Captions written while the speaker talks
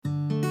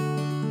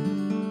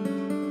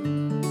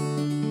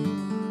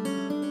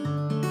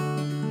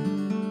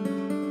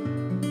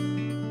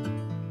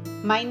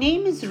My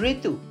name is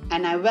Ritu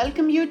and I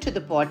welcome you to the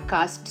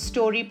podcast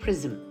Story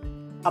Prism,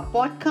 a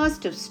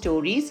podcast of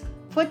stories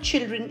for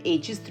children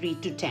ages 3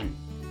 to 10.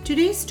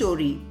 Today's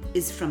story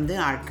is from the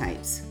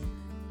archives.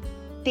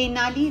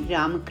 Tenali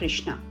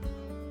Ramakrishna,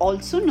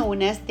 also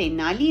known as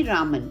Tenali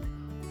Raman,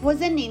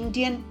 was an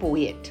Indian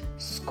poet,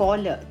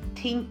 scholar,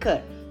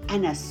 thinker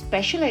and a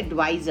special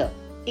advisor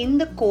in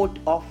the court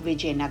of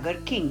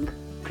Vijayanagar king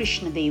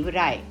Krishnadeva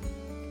Rai.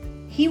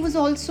 He was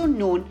also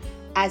known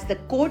as the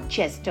court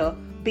jester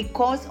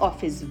because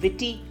of his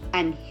witty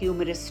and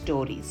humorous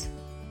stories.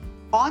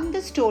 On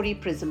the Story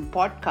Prism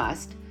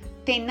podcast,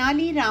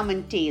 Tenali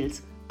Raman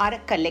Tales are a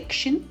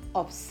collection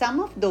of some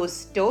of those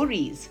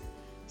stories.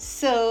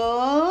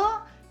 So,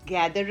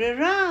 gather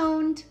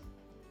around.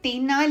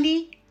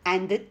 Tenali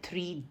and the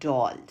Three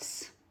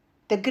Dolls.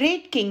 The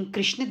great king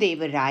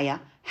Krishnadeva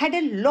Raya had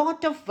a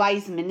lot of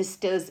wise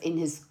ministers in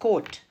his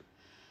court.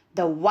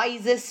 The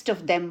wisest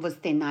of them was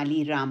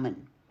Tenali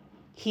Raman.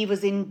 He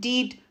was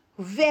indeed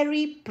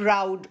very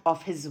proud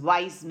of his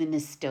wise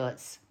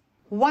ministers.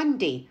 One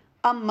day,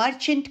 a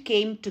merchant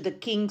came to the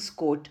king's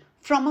court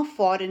from a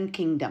foreign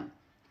kingdom.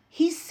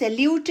 He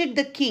saluted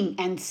the king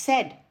and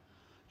said,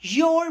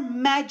 "Your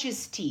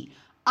Majesty,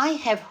 I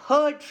have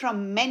heard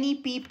from many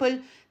people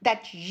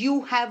that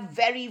you have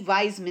very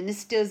wise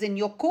ministers in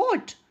your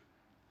court.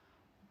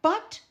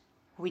 But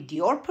with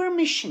your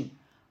permission,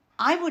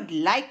 I would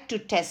like to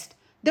test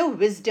the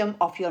wisdom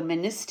of your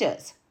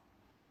ministers."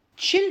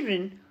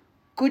 Children,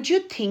 could you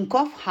think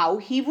of how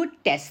he would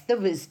test the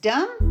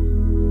wisdom?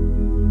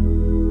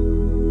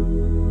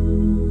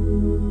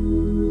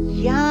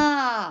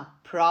 Yeah,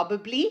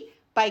 probably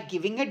by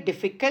giving a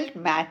difficult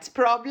maths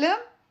problem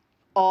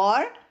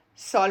or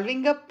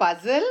solving a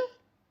puzzle.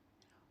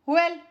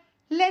 Well,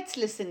 let's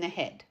listen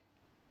ahead.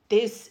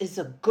 This is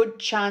a good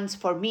chance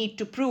for me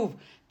to prove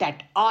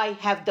that I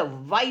have the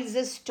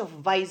wisest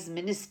of wise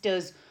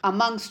ministers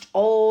amongst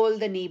all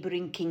the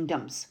neighboring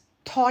kingdoms,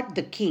 thought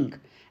the king,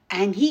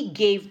 and he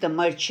gave the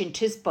merchant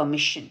his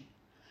permission.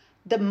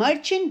 The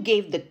merchant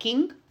gave the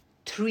king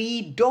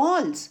 3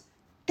 dolls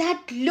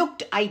that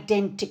looked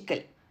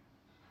identical.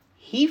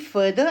 He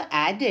further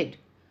added,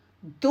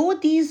 "Though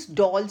these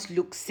dolls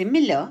look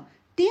similar,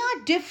 they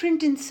are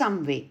different in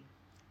some way.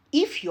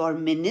 If your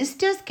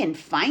ministers can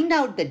find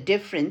out the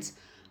difference,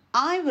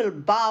 I will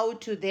bow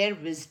to their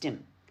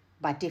wisdom.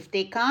 But if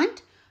they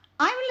can't,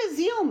 I will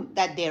assume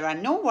that there are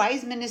no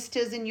wise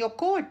ministers in your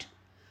court.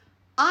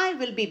 I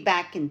will be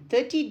back in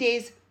 30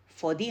 days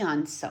for the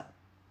answer."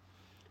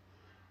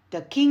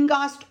 The king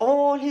asked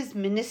all his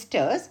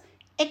ministers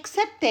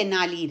except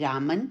Tenali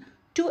Raman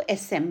to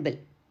assemble.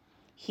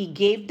 He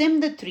gave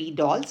them the 3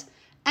 dolls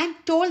and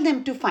told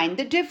them to find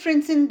the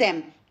difference in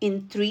them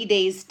in 3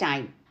 days'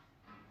 time.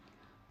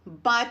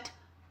 But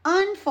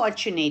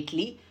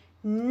unfortunately,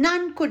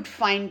 none could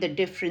find the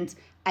difference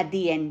at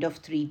the end of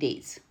 3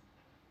 days.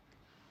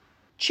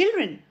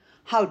 Children,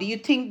 how do you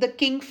think the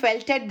king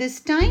felt at this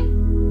time?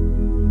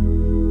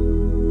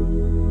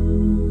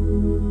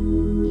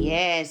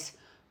 Yes,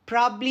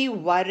 probably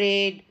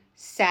worried,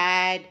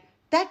 sad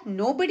that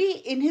nobody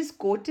in his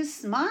court is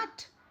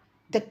smart.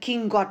 The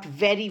king got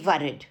very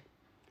worried.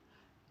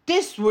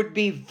 This would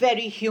be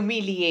very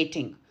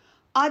humiliating.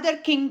 Other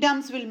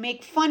kingdoms will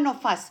make fun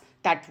of us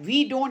that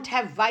we don't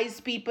have wise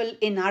people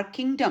in our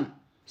kingdom.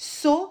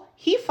 So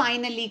he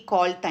finally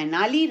called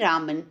Tenali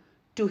Raman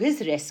to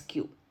his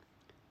rescue.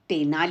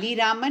 Tenali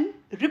Raman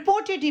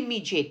reported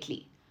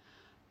immediately,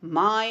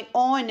 "My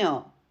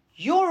honor,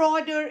 your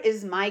order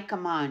is my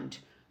command.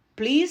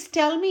 Please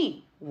tell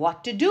me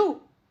what to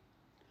do."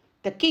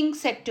 The king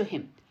said to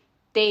him,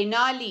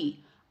 "Tenali,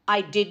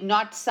 I did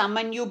not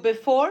summon you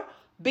before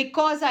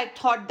because I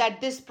thought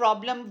that this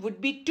problem would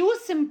be too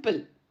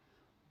simple.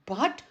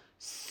 But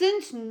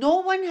since no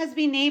one has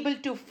been able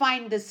to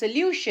find the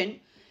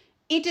solution,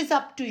 it is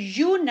up to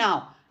you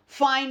now.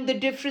 Find the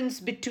difference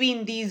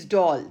between these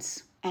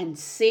dolls and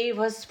save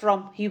us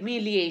from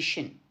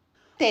humiliation."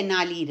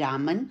 Tenali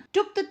Raman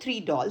took the 3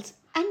 dolls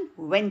and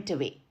went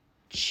away.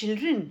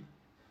 Children,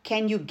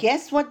 can you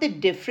guess what the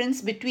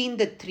difference between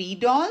the 3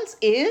 dolls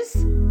is?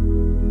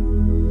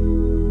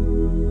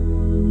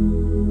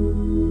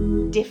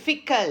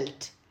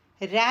 Difficult,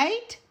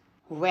 right?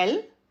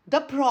 Well,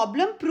 the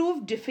problem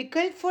proved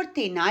difficult for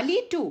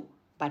Tenali too.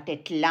 But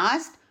at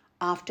last,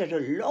 after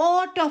a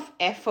lot of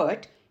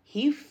effort,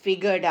 he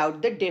figured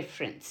out the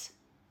difference.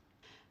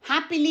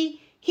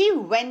 Happily, he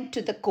went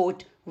to the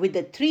court with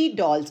the 3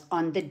 dolls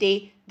on the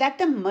day that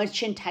the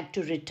merchant had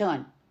to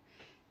return.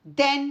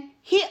 Then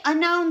he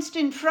announced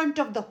in front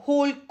of the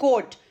whole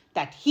court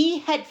that he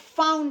had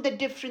found the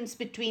difference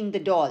between the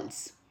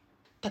dolls.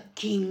 The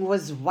king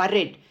was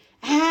worried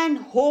and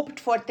hoped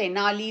for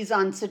Tenali's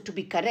answer to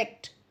be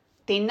correct.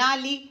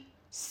 Tenali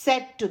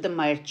said to the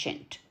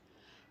merchant,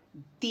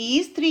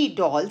 "These 3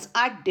 dolls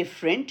are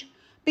different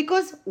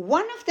because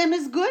one of them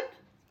is good,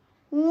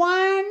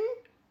 one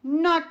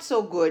not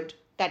so good,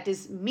 that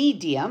is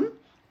medium,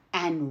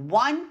 and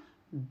one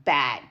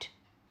bad."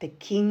 The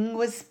king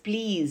was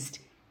pleased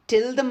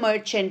till the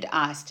merchant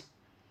asked,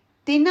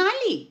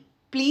 "Tenali,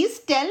 Please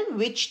tell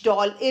which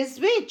doll is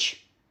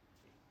which.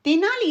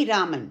 Tenali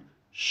Raman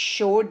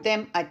showed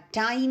them a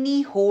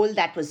tiny hole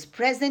that was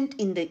present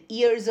in the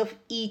ears of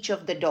each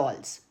of the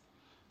dolls.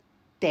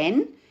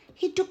 Then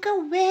he took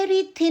a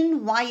very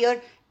thin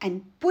wire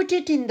and put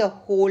it in the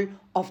hole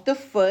of the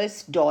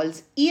first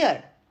doll's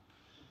ear.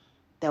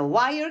 The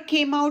wire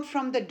came out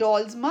from the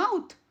doll's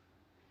mouth.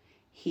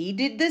 He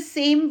did the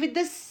same with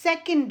the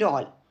second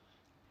doll,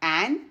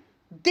 and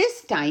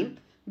this time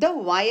the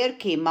wire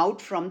came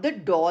out from the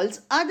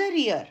doll's other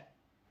ear.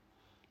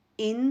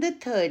 In the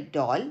third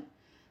doll,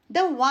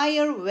 the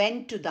wire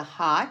went to the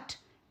heart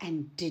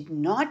and did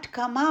not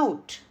come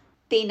out.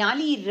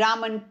 Tenali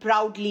Raman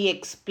proudly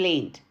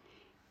explained.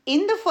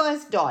 In the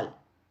first doll,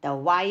 the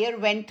wire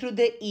went through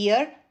the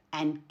ear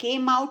and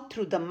came out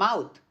through the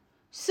mouth.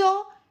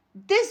 So,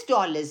 this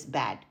doll is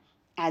bad,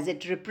 as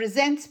it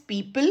represents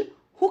people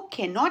who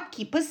cannot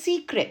keep a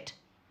secret.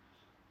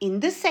 In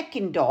the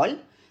second doll,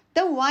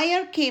 the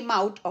wire came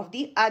out of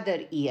the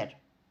other ear.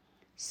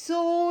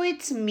 So,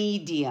 it's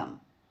medium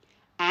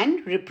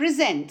and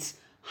represents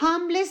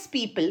harmless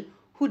people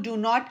who do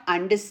not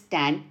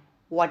understand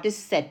what is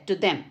said to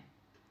them.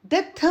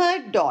 The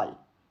third doll,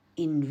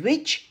 in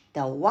which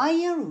the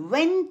wire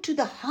went to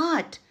the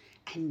heart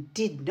and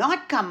did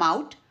not come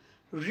out,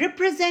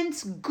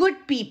 represents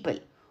good people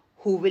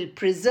who will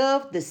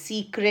preserve the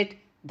secret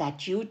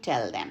that you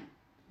tell them.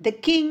 The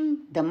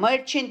king, the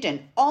merchant,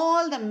 and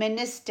all the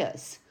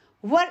ministers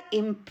were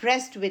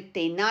impressed with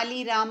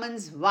Tenali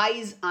Raman's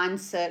wise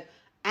answer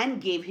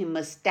and gave him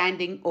a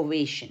standing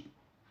ovation.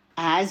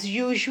 As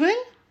usual,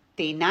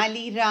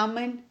 Tenali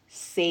Raman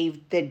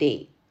saved the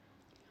day.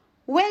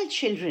 Well,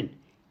 children,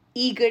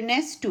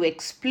 eagerness to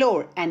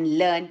explore and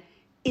learn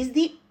is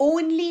the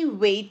only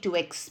way to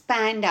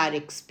expand our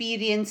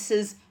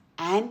experiences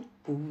and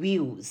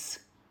views.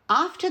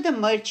 After the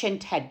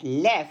merchant had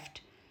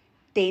left,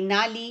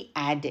 Tenali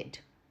added,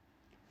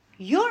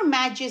 Your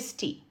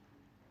Majesty,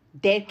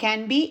 there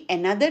can be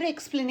another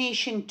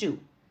explanation too.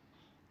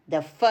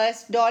 The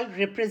first doll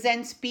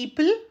represents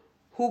people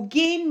who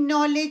gain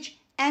knowledge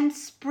and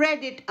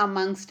spread it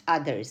amongst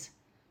others.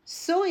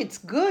 So it's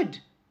good.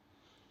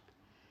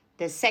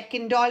 The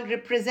second doll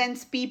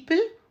represents people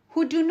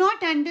who do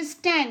not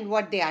understand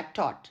what they are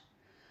taught.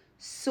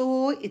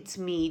 So it's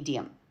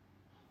medium.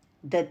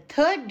 The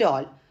third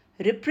doll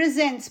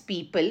represents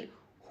people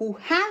who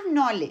have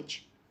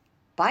knowledge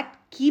but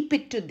keep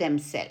it to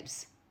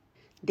themselves.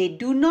 They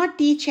do not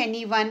teach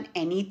anyone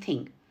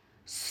anything,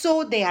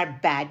 so they are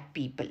bad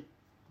people.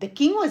 The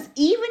king was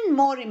even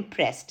more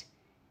impressed.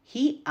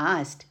 He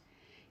asked,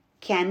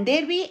 Can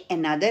there be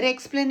another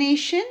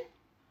explanation?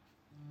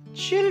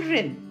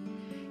 Children,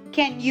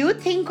 can you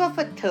think of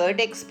a third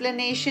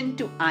explanation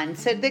to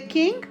answer the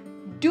king?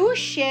 Do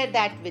share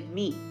that with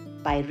me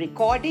by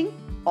recording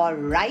or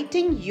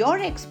writing your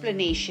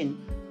explanation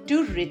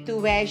to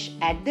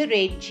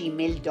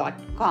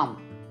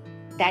rituvash@gmail.com.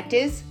 That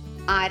is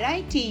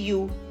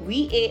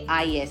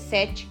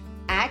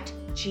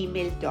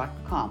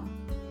RITUVAISH@gmail.com.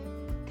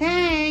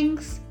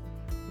 Thanks.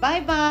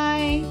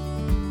 Bye-bye.